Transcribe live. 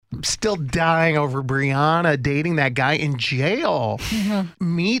I'm still dying over Brianna dating that guy in jail.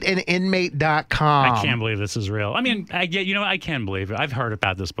 Meetaninmate.com. I can't believe this is real. I mean, I can believe it. I've heard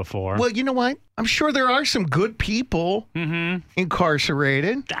about this before. Well, you know what? I'm sure there are some good people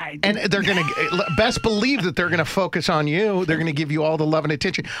incarcerated. And they're going to, best believe that they're going to focus on you. They're going to give you all the love and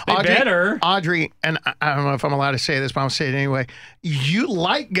attention. Audrey, and I don't know if I'm allowed to say this, but I'll say it anyway. You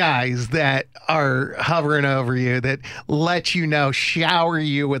like guys that are hovering over you, that let you know, shower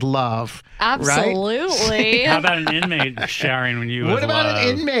you with love. Absolutely. Right? How about an inmate showering when you? What about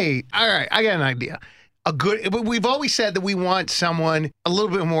an inmate? All right, I got an idea. We've always said that we want someone a little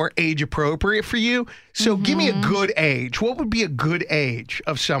bit more age appropriate for you. So give me a good age. What would be a good age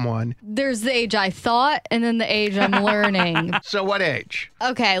of someone? There's the age I thought, and then the age I'm learning. So what age?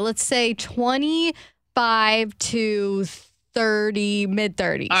 Okay, let's say 25 to 30,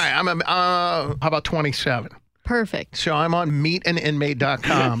 mid-30s. All right, how about 27? Perfect. So I'm on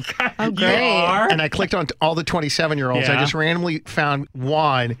meetaninmate.com. Oh, great. And I clicked on all the 27-year-olds. Yeah. I just randomly found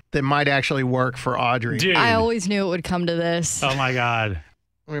one that might actually work for Audrey. Dude. I always knew it would come to this. Oh, my God.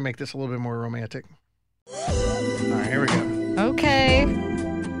 Let me make this a little bit more romantic. All right, here we go. Okay.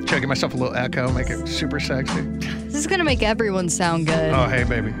 Should I give myself a little echo, make it super sexy? This is going to make everyone sound good. Oh, hey,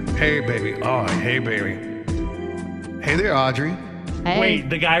 baby. Hey, baby. Oh, hey, baby. Hey there, Audrey. Hey. Wait,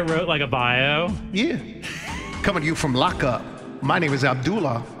 the guy wrote like a bio? Yeah. Coming to you from lockup. My name is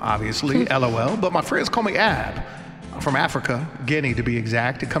Abdullah, obviously, LOL, but my friends call me Ab. I'm from Africa, Guinea to be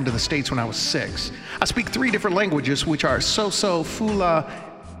exact, and come to the States when I was 6. I speak 3 different languages, which are So-So, Fula,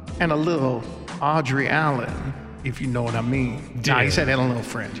 and a little Audrey Allen, if you know what I mean. Nah, he said that in a little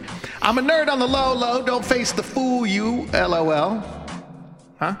French. I'm a nerd on the low, don't face the fool, you, LOL.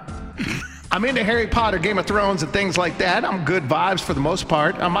 Huh? I'm into Harry Potter, Game of Thrones, and things like that. I'm good vibes for the most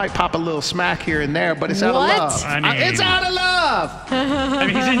part. I might pop a little smack here and there, but it's out of love. I mean- It's out of love. I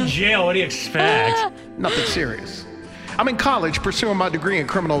mean, he's in jail. What do you expect? Nothing serious. I'm in college pursuing my degree in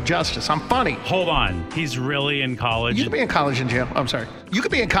criminal justice. I'm funny. Hold on. He's really in college? You could be in college in jail. I'm sorry. You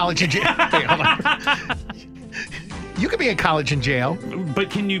could be in college in jail. Wait, hold on. You could be in college in jail. But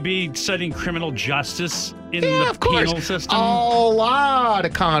can you be studying criminal justice in Yeah, the of course. penal system? A lot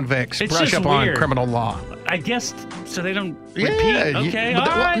of convicts It's brush just up on weird. criminal law. I guess so they don't repeat. Yeah. Okay, but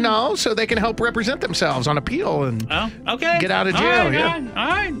all right. no, so they can help represent themselves on appeal and Oh, okay. get out of All jail. right, Yeah. All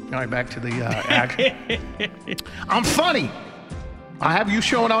right. All right, back to the action. I'm funny. I have you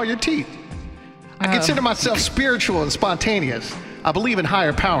showing all your teeth. I consider myself spiritual and spontaneous. I believe in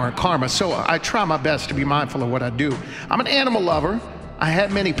higher power and karma, so I try my best to be mindful of what I do. I'm an animal lover. I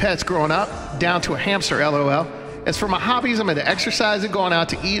had many pets growing up, down to a hamster, LOL. As for my hobbies, I'm into exercising, going out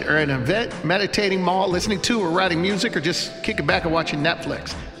to eat, or at an event, meditating, mall, listening to or writing music, or just kicking back and watching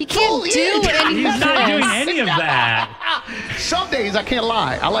Netflix. He can't do any He's of not doing this. any of that. Some days, I can't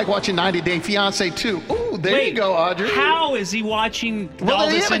lie, I like watching 90 Day Fiancé too. Ooh, there you go, Audrey. How is he watching Well, all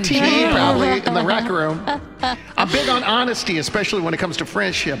they this have a in TV jail? probably in the rec room. I'm big on honesty, especially when it comes to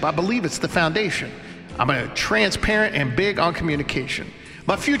friendship. I believe it's the foundation. I'm a transparent and big on communication.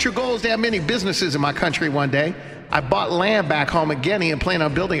 My future goal is to have many businesses in my country one day. I bought land back home in Guinea and plan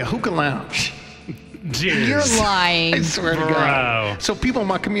on building a hookah lounge. Dude. You're I lying. swear to Bro. God. So people in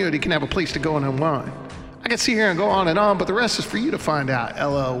my community can have a place to go and unwind. I can sit here and go on and on, but the rest is for you to find out.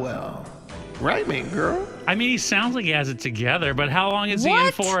 LOL. Right, me, girl? I mean, he sounds like he has it together, but how long is he in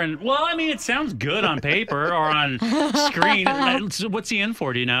What? for? And well, I mean, it sounds good on paper or on screen. So what's he in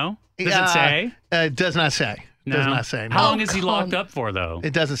for? Do you know? Does it say? It does not say. No. Does not say. No. How long is he locked up for, though?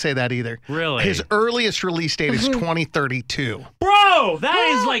 It doesn't say that either. Really? His earliest release date is 2032. Bro,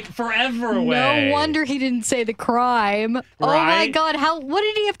 that is like forever away. No wonder he didn't say the crime. Oh my Right? God! What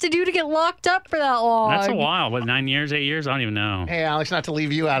did he have to do to get locked up for that long? That's a while. What, 9 years, 8 years? I don't even know. Hey, Alex, not to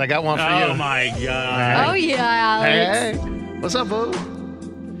leave you out. I got one for Oh you. my God. Oh yeah, Alex. Hey, what's up, boo?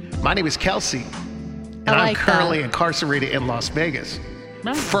 My name is Kelsey, and I I'm like currently that. incarcerated in Las Vegas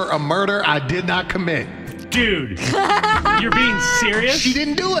for a murder I did not commit. Dude, you're being serious? She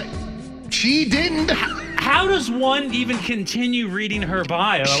didn't do it. She didn't. How does one even continue reading her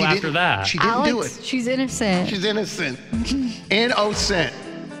bio She after didn't, that? She didn't do Alex, it. she's innocent. She's innocent. Innocent.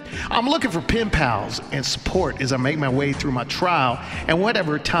 I'm looking for pen pals and support as I make my way through my trial and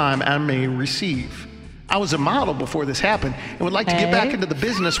whatever time I may receive. I was a model before this happened and would like to get back Hey. into the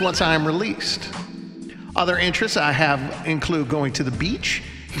business once I am released. Other interests I have include going to the beach,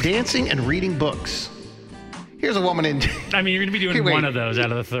 dancing, and reading books. Here's a woman in. I mean, you're going to be doing Here, wait. one of those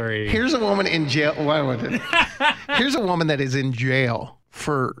out of the 3. Here's a woman in jail. Why would it? Here's a woman that is in jail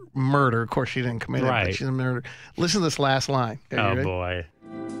for murder. Of course, she didn't commit it, Right. but she's a murder. Listen to this last line. Okay, you Oh, ready? boy.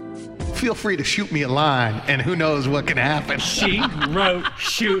 feel free to shoot me a line, and who knows what can happen. She wrote,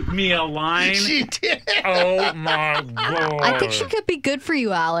 "Shoot me a line." She did. Oh my God. I think she could be good for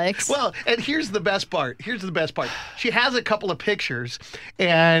you, Alex. Well, and here's the best part. She has a couple of pictures,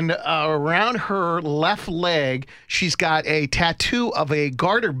 and around her left leg, she's got a tattoo of a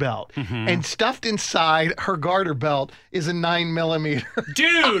garter belt. And stuffed inside her garter belt is a 9mm.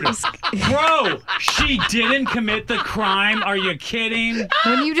 Dude, bro, she didn't commit the crime. Are you kidding?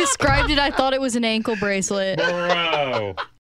 When you described it, I thought it was an ankle bracelet. Bro.